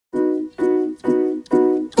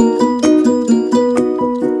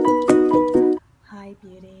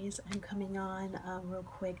along real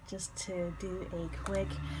quick just to do a quick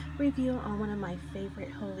review on one of my favorite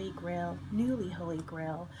newly holy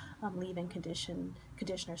grail leave-in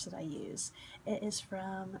conditioners that I use. It is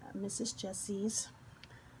from Mrs. Jessie's.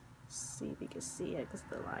 See if you can see it because of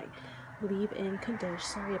the light. Leave-in Condish.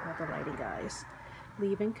 Sorry about the lighting, guys.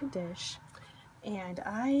 Leave-in Condish. And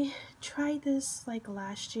I tried this like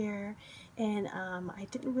last year, and I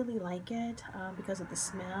didn't really like it because of the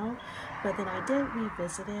smell, but then I did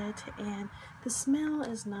revisit it, and the smell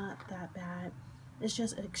is not that bad. It's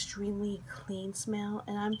just an extremely clean smell,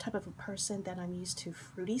 and I'm the type of a person that I'm used to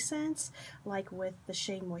fruity scents, like with the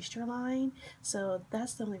Shea Moisture line, so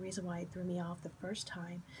that's the only reason why it threw me off the first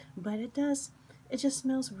time. But it just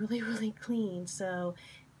smells really clean, so,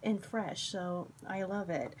 and fresh, so I love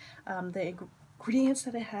it. The ingredients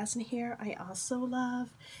that it has in here I also love,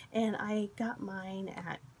 and I got mine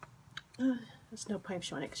at there's no point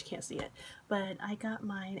showing it because you can't see it, but I got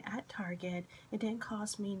mine at Target. It didn't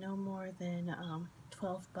cost me no more than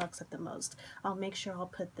 12 bucks at the most. I'll make sure I'll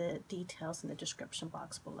put the details in the description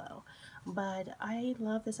box below. But I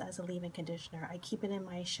love this as a leave-in conditioner. I keep it in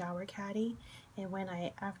my shower caddy, and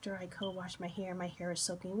after I co-wash my hair is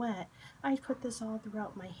soaking wet, I put this all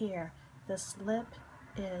throughout my hair. The slip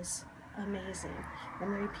is amazing. Let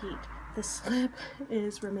me repeat, the slip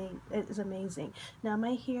is amazing. Now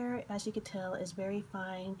my hair, as you can tell, is very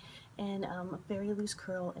fine and very loose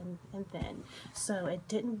curl and thin, so it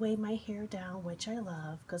didn't weigh my hair down, which I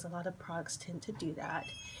love because a lot of products tend to do that.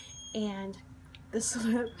 And the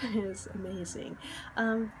slip is amazing.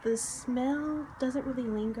 The smell doesn't really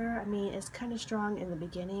linger. I mean, it's kind of strong in the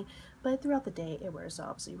beginning, but throughout the day it wears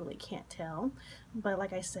off, so you really can't tell. But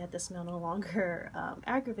like I said, the smell no longer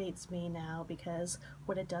aggravates me now because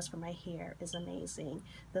what it does for my hair is amazing.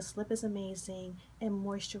 The slip is amazing and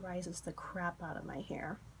moisturizes the crap out of my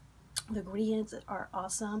hair. The ingredients are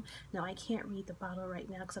awesome. Now I can't read the bottle right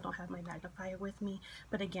now because I don't have my magnifier with me,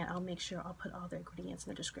 but again, I'll make sure I'll put all the ingredients in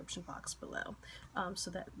the description box below, so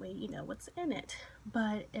that way you know what's in it.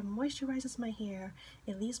 But it moisturizes my hair,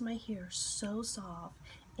 it leaves my hair so soft,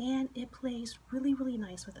 and it plays really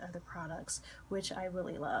nice with other products, which I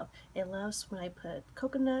really love. It loves when I put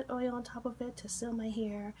coconut oil on top of it to seal my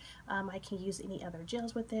hair. I can use any other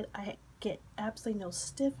gels with it. I get absolutely no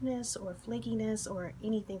stiffness or flakiness or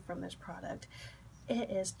anything from this product.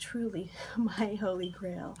 It is truly my holy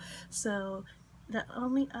grail. So the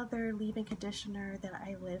only other leave-in conditioner that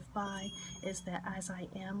I live by is that As I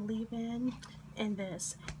Am leave-in, and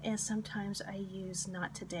this, and sometimes I use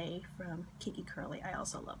Not Today from Kiki Curly. I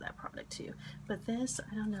also love that product too. But this,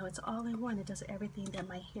 I don't know, it's all in one. It does everything that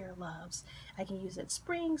my hair loves. I can use it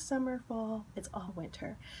spring, summer, fall, it's all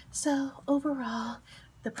winter. So overall,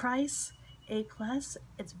 the price, A+,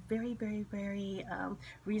 it's very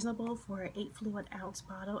reasonable for an 8 fluid ounce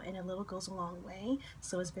bottle, and a little goes a long way,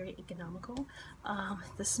 so it's very economical.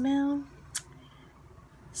 The smell,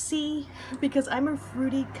 see, because I'm a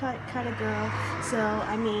fruity kind of girl, so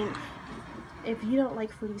I mean, if you don't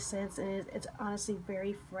like fruity scents and it's honestly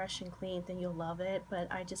very fresh and clean, then you'll love it.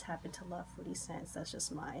 But I just happen to love fruity scents. That's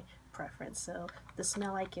just my preference. So the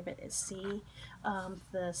smell I give it is C.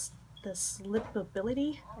 The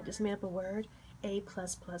slipability, I just made up a word, A+++++++.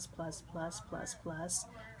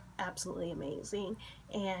 Absolutely amazing.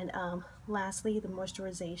 And lastly, the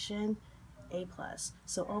moisturization, A+.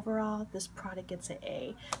 So overall, this product gets an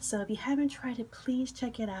A. So if you haven't tried it, please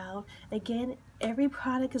check it out. Again, every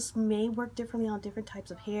product may work differently on different types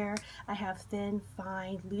of hair. I have thin,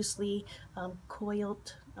 fine, loosely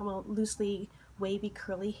coiled, loosely wavy,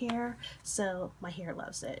 curly hair. So my hair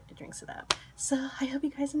loves it. It drinks it up. So I hope you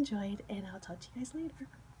guys enjoyed, and I'll talk to you guys later.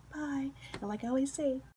 Bye. And like I always say,